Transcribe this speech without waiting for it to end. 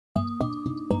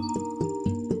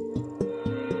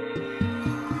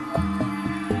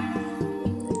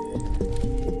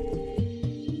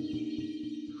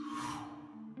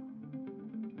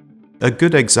A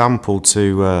good example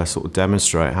to sort of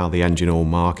demonstrate how the engine oil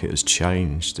market has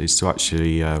changed is to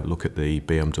actually look at the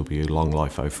BMW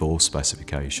Longlife-04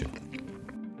 specification.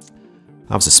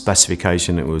 That was a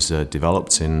specification that was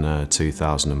developed in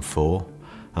 2004,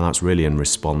 and that's really in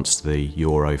response to the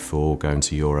Euro 4 going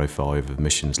to Euro 5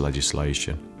 emissions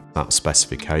legislation. That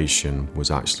specification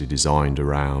was actually designed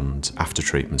around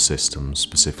after-treatment systems,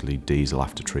 specifically diesel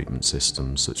after-treatment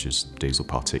systems such as diesel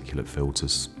particulate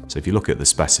filters. So if you look at the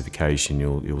specification,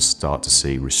 you'll start to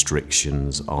see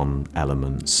restrictions on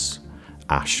elements,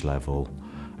 ash level,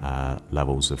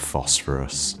 levels of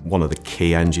phosphorus. One of the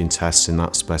key engine tests in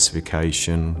that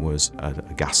specification was a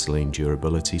gasoline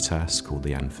durability test called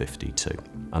the N52.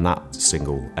 And that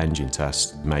single engine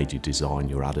test made you design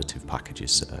your additive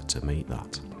packages to meet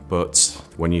that. But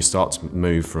when you start to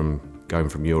move from going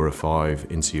from Euro 5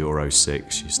 into Euro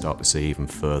 6, you start to see even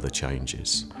further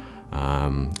changes.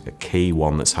 A key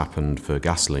one that's happened for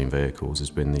gasoline vehicles has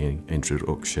been the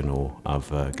introduction of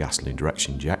gasoline direct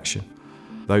injection.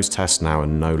 Those tests now are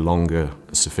no longer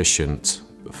sufficient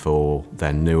for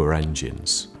their newer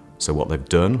engines. So what they've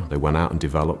done, they went out and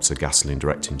developed a gasoline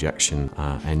direct injection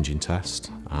engine test,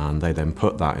 and they then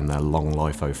put that in their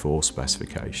Longlife-04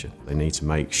 specification. They need to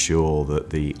make sure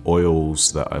that the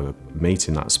oils that are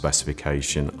meeting that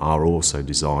specification are also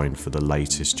designed for the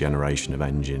latest generation of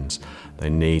engines. They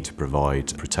need to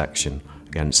provide protection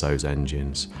against those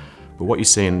engines. But what you're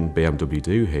seeing BMW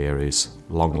do here is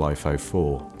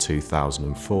Longlife-04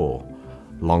 2004,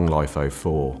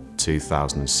 Longlife-04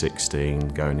 2016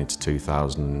 going into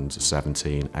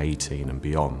 2017, 18 and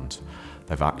beyond.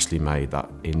 They've actually made that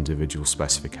individual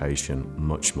specification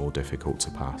much more difficult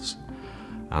to pass.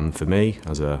 And for me,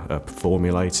 as a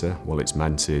formulator, what it's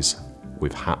meant is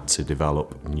we've had to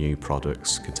develop new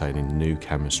products containing new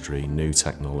chemistry, new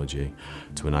technology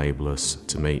to enable us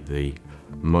to meet the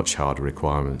much harder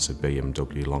requirements of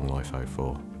BMW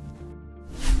Longlife-04.